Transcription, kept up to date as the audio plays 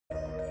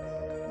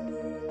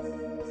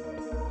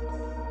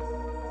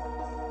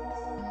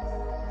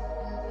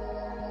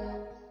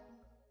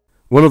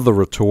One of the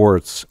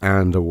retorts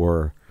and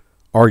or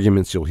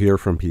arguments you'll hear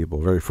from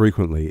people very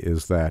frequently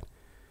is that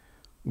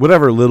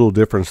whatever little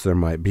difference there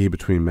might be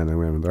between men and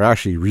women, they're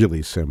actually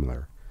really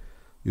similar.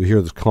 You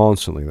hear this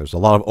constantly. There's a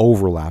lot of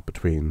overlap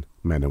between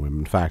men and women.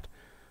 In fact,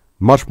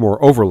 much more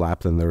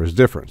overlap than there is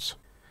difference.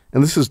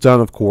 And this is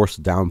done, of course,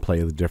 to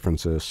downplay the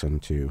differences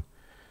and to,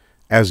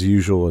 as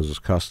usual, as is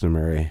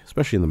customary,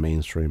 especially in the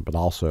mainstream, but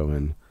also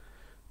in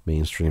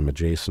mainstream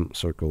adjacent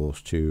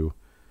circles, to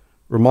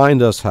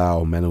remind us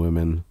how men and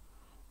women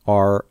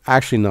are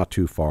actually not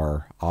too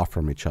far off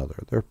from each other.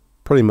 They're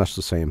pretty much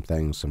the same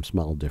thing, some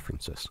small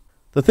differences.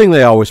 The thing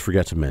they always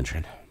forget to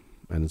mention,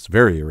 and it's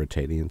very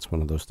irritating, it's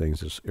one of those things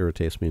that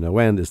irritates me no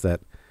end, is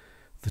that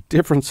the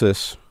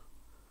differences,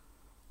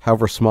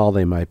 however small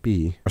they might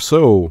be, are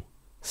so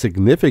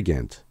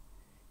significant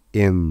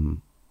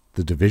in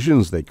the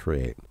divisions they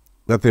create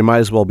that they might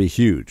as well be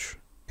huge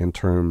in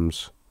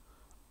terms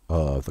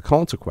of the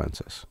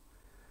consequences.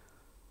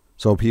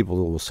 So people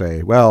will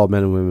say, well,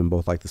 men and women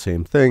both like the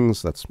same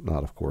things. That's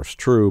not, of course,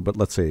 true, but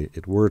let's say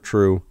it were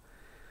true.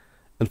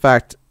 In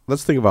fact,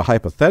 let's think of a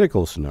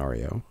hypothetical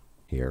scenario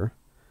here.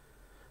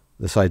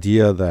 This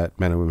idea that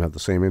men and women have the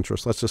same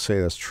interests, let's just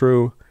say that's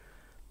true.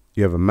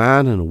 You have a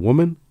man and a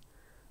woman,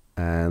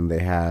 and they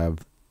have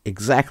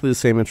exactly the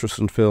same interest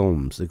in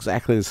films,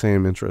 exactly the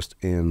same interest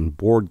in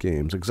board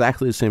games,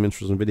 exactly the same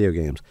interest in video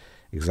games,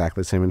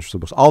 exactly the same interest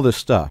in books, all this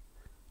stuff,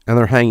 and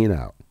they're hanging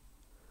out.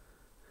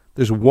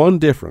 There's one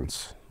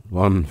difference,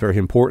 one very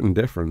important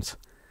difference,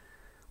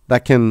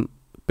 that can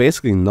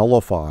basically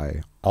nullify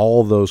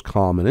all those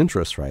common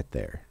interests right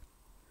there.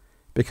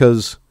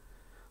 Because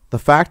the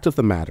fact of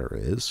the matter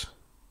is,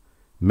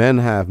 men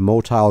have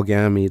motile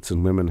gametes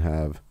and women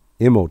have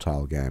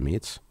immotile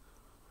gametes.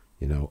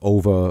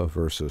 Ova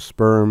versus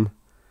sperm.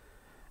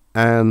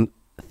 And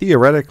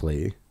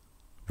theoretically,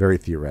 very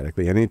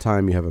theoretically,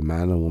 anytime you have a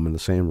man and a woman in the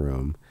same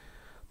room,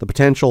 the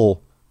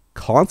potential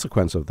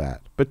consequence of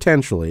that,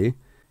 potentially,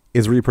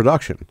 is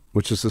reproduction,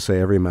 which is to say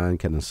every man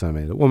can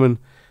inseminate a woman,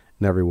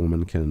 and every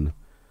woman can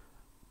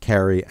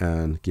carry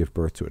and give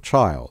birth to a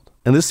child.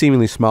 And this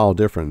seemingly small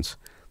difference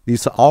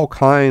leads to all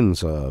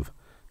kinds of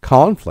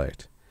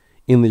conflict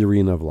in the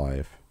arena of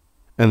life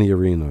and the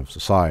arena of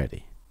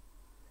society.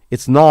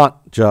 It's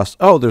not just,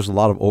 oh, there's a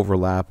lot of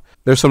overlap.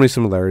 There's so many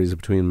similarities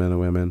between men and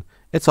women.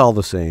 It's all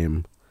the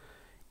same.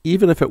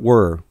 Even if it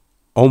were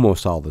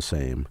almost all the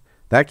same,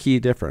 that key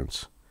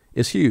difference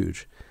is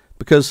huge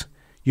because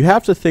you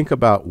have to think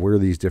about where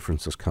these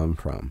differences come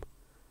from.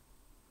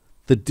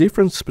 The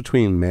difference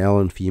between male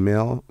and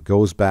female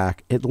goes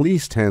back at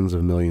least tens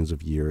of millions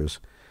of years,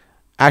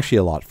 actually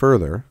a lot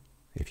further,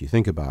 if you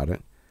think about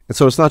it. And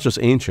so it's not just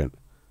ancient,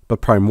 but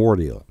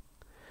primordial.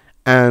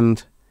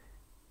 And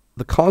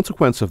the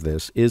consequence of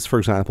this is, for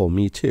example,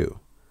 Me Too.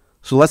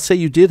 So let's say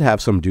you did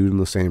have some dude in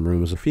the same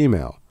room as a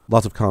female.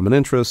 Lots of common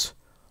interests,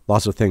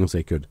 lots of things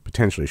they could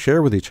potentially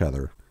share with each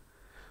other.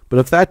 But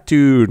if that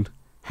dude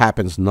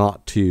happens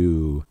not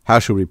to, how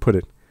should we put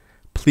it,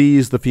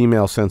 please the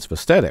female sense of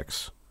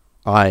aesthetics,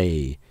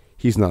 i.e.,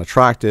 he's not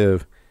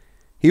attractive,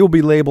 he will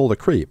be labeled a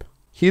creep.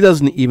 He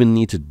doesn't even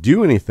need to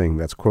do anything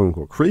that's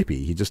quote-unquote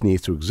creepy. He just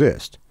needs to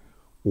exist.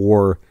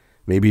 Or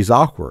maybe he's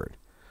awkward.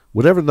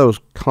 Whatever those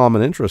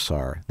common interests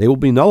are, they will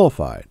be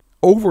nullified.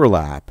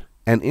 Overlap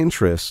and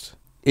interest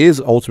is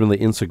ultimately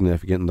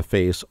insignificant in the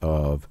face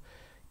of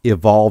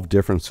evolved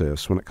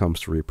differences when it comes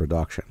to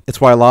reproduction.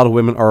 It's why a lot of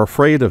women are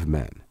afraid of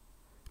men,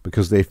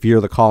 because they fear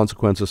the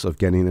consequences of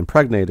getting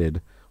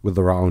impregnated with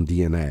the wrong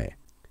DNA.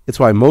 It's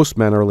why most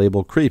men are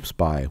labeled creeps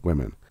by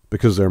women,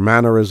 because their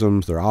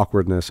mannerisms, their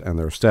awkwardness, and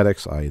their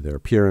aesthetics, i.e. their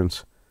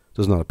appearance,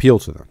 does not appeal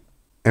to them.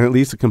 And it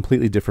leads to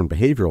completely different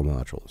behavioral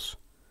modules.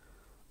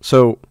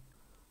 So,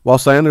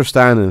 whilst I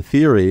understand in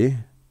theory,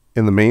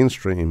 in the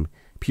mainstream,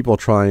 people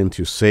trying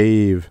to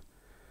save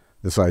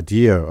this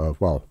idea of,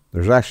 well,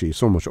 there's actually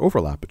so much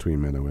overlap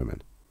between men and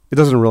women, it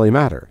doesn't really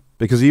matter.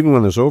 Because even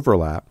when there's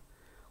overlap,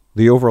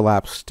 the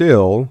overlap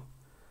still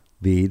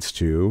leads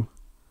to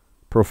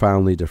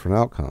profoundly different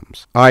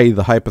outcomes. I.e.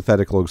 the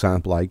hypothetical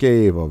example I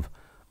gave of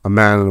a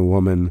man and a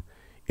woman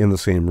in the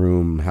same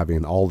room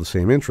having all the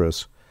same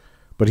interests,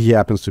 but he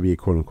happens to be a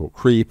quote-unquote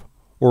creep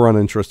or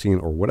uninteresting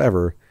or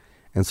whatever,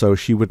 and so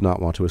she would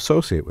not want to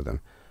associate with him.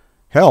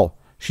 Hell,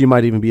 she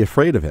might even be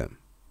afraid of him,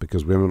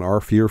 because women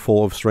are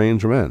fearful of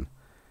strange men,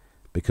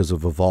 because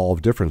of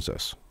evolved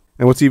differences.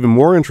 And what's even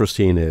more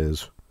interesting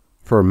is,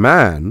 for a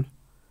man,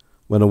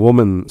 when a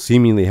woman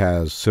seemingly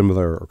has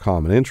similar or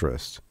common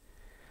interests,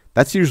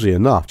 that's usually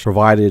enough,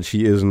 provided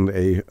she isn't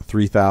a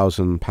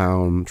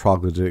 3,000-pound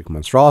troglodytic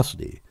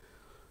monstrosity.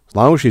 As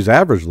long as she's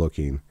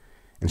average-looking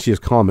and she has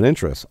common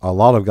interests, a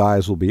lot of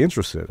guys will be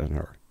interested in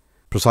her.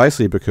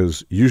 Precisely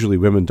because usually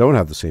women don't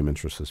have the same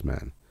interests as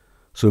men.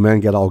 So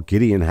men get all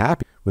giddy and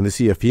happy when they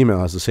see a female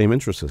has the same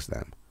interests as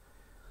them.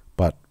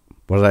 But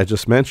what did I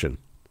just mention?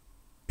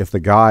 If the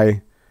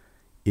guy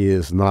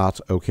is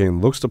not okay in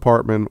the looks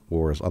department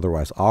or is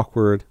otherwise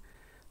awkward,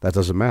 that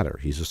doesn't matter.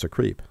 He's just a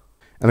creep.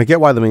 And I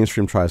get why the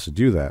mainstream tries to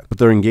do that, but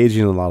they're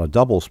engaging in a lot of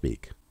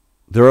doublespeak.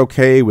 They're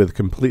okay with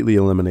completely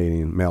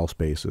eliminating male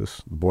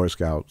spaces. The Boy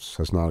Scouts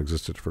has not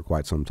existed for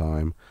quite some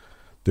time.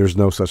 There's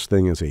no such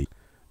thing as a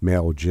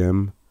male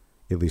gym,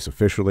 at least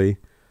officially.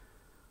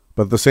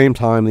 But at the same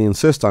time, they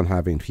insist on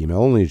having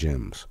female-only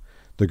gyms.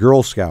 The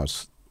Girl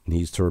Scouts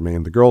needs to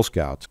remain the Girl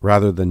Scouts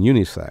rather than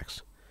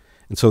unisex.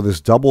 And so this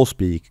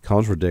doublespeak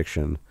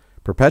contradiction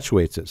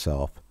perpetuates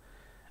itself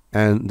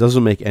and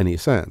doesn't make any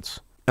sense.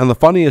 And the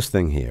funniest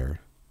thing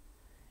here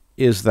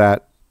is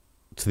that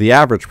to the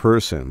average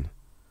person,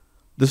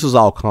 this is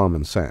all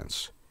common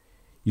sense.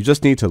 You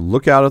just need to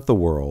look out at the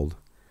world,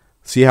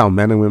 see how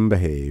men and women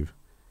behave,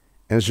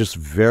 and it's just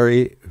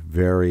very,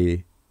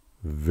 very,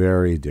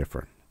 very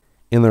different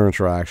in their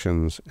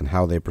interactions and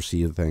how they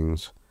perceive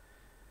things.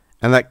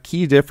 And that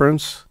key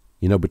difference,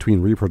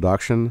 between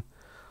reproduction,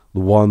 the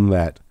one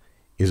that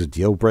is a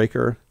deal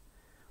breaker,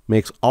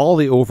 makes all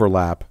the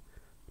overlap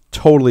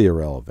totally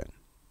irrelevant.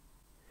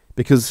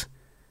 Because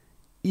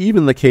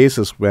even the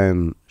cases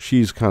when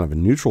she's kind of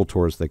neutral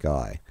towards the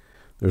guy,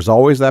 there's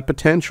always that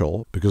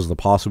potential, because of the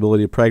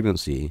possibility of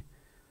pregnancy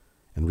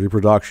and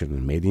reproduction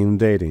and mating and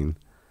dating,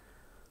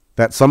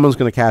 that someone's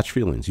going to catch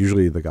feelings,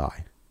 usually the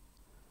guy.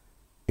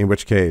 In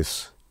which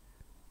case,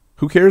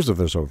 who cares if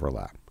there's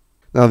overlap?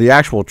 Now, the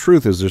actual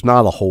truth is there's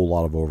not a whole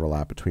lot of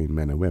overlap between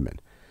men and women.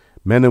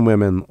 Men and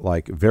women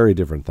like very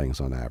different things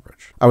on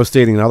average. I was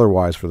stating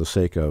otherwise for the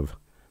sake of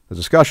the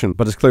discussion,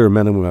 but it's clear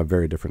men and women have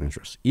very different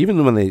interests.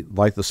 Even when they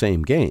like the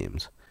same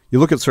games, you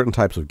look at certain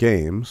types of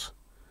games,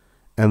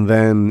 and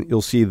then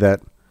you'll see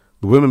that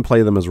the women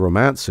play them as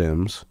romance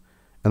sims,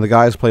 and the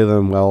guys play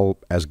them, well,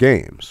 as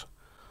games.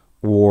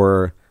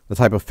 Or the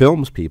type of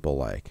films people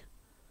like.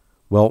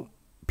 Well,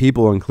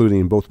 people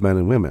including both men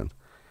and women.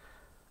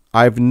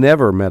 I've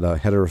never met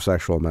a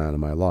heterosexual man in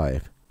my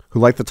life who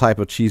liked the type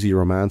of cheesy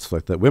romance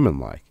flick that women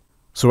like.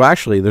 So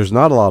actually, there's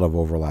not a lot of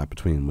overlap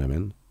between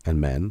women and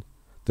men.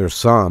 There's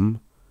some,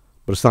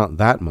 but it's not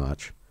that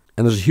much.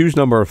 And there's a huge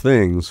number of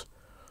things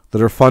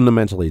that are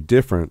fundamentally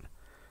different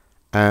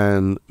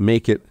and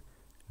make it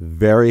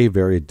very,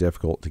 very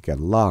difficult to get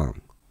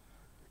along.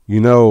 You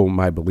know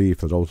my belief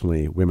that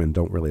ultimately women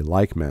don't really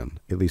like men,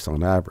 at least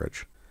on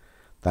average.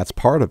 That's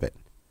part of it.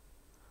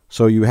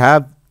 So you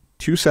have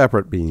two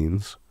separate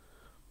beings.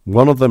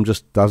 One of them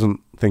just doesn't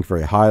think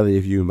very highly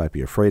of you, might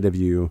be afraid of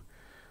you,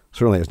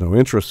 certainly has no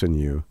interest in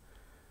you,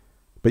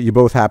 but you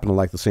both happen to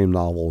like the same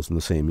novels and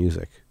the same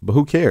music. But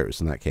who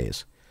cares in that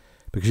case?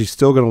 Because she's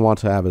still going to want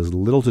to have as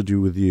little to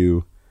do with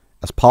you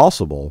as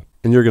possible,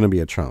 and you're going to be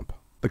a chump.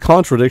 The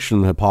contradiction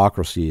and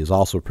hypocrisy is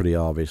also pretty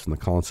obvious in the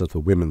concept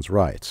of women's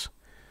rights.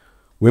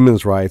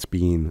 Women's rights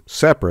being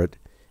separate,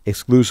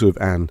 exclusive,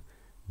 and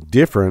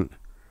different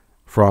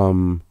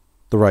from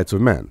the rights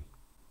of men,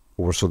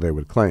 or so they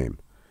would claim.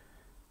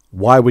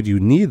 Why would you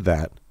need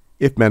that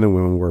if men and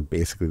women were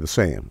basically the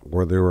same,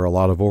 or there were a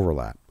lot of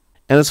overlap?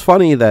 And it's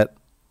funny that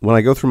when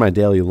I go through my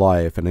daily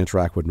life and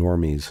interact with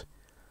normies,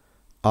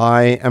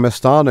 I am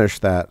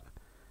astonished that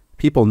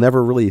people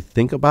never really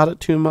think about it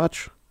too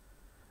much.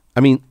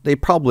 I mean, they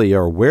probably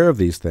are aware of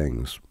these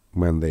things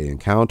when they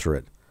encounter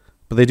it,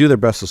 but they do their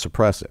best to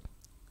suppress it.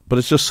 But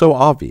it's just so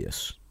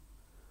obvious.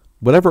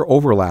 Whatever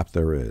overlap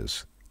there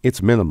is,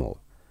 it's minimal.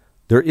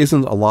 There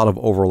isn't a lot of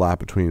overlap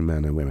between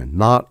men and women.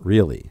 Not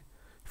really.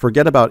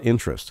 Forget about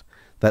interest.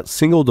 That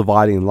single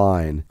dividing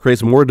line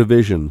creates more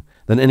division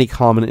than any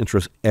common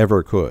interest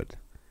ever could.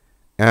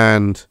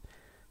 And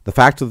the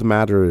fact of the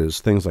matter is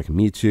things like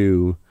Me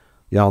Too,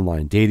 the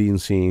online dating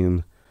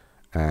scene,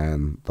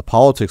 and the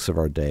politics of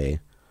our day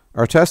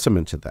are a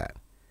testament to that.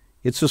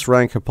 It's just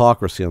rank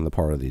hypocrisy on the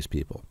part of these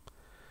people.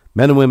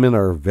 Men and women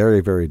are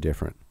very, very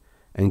different.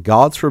 And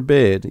God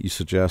forbid you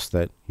suggest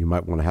that you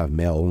might want to have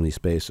male-only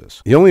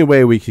spaces. The only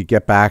way we could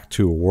get back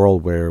to a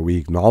world where we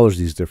acknowledge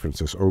these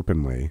differences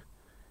openly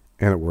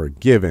and it were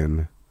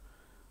given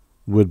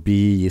would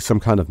be some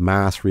kind of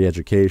mass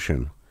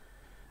re-education.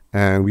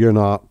 And we are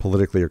not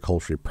politically or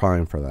culturally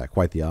primed for that,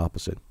 quite the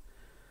opposite.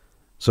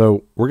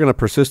 So we're going to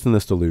persist in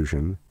this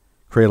delusion,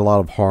 create a lot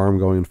of harm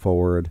going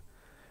forward,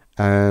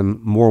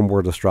 and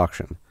more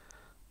destruction.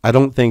 I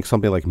don't think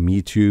something like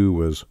Me Too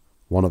was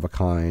one of a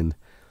kind.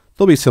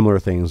 There'll be similar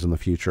things in the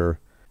future,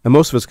 and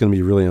most of it's going to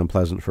be really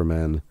unpleasant for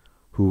men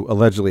who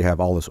allegedly have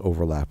all this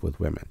overlap with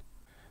women.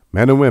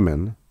 Men and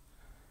women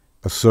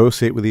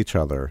associate with each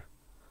other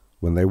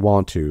when they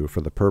want to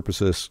for the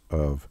purposes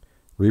of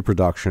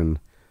reproduction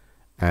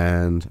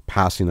and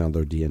passing on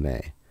their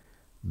DNA.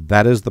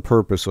 That is the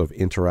purpose of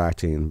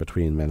interacting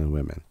between men and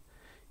women.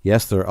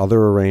 Yes, there are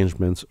other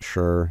arrangements,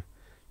 sure.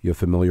 You have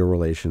familial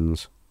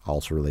relations,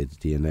 also related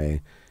to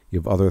DNA. You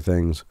have other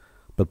things.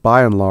 But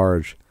by and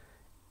large,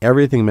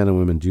 everything men and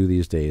women do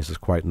these days is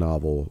quite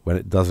novel when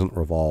it doesn't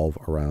revolve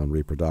around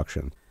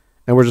reproduction.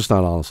 And we're just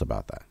not honest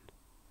about that.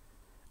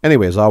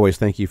 Anyway, as always,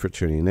 thank you for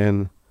tuning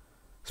in.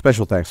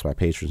 Special thanks to my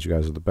patrons. You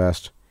guys are the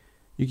best.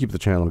 You keep the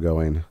channel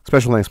going.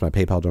 Special thanks to my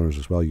PayPal donors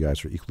as well. You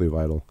guys are equally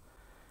vital.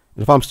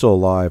 And if I'm still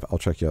alive, I'll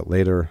check you out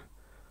later.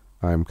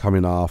 I'm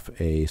coming off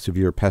a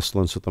severe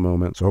pestilence at the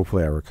moment, so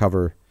hopefully I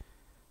recover.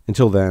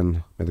 Until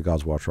then, may the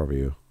gods watch over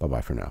you.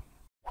 Bye-bye for now.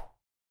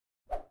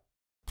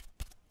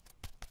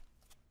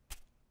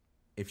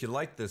 If you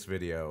liked this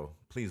video,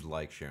 please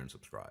like, share, and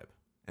subscribe.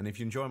 And if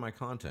you enjoy my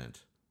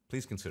content,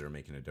 please consider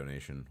making a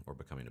donation or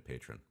becoming a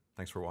patron.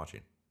 Thanks for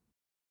watching.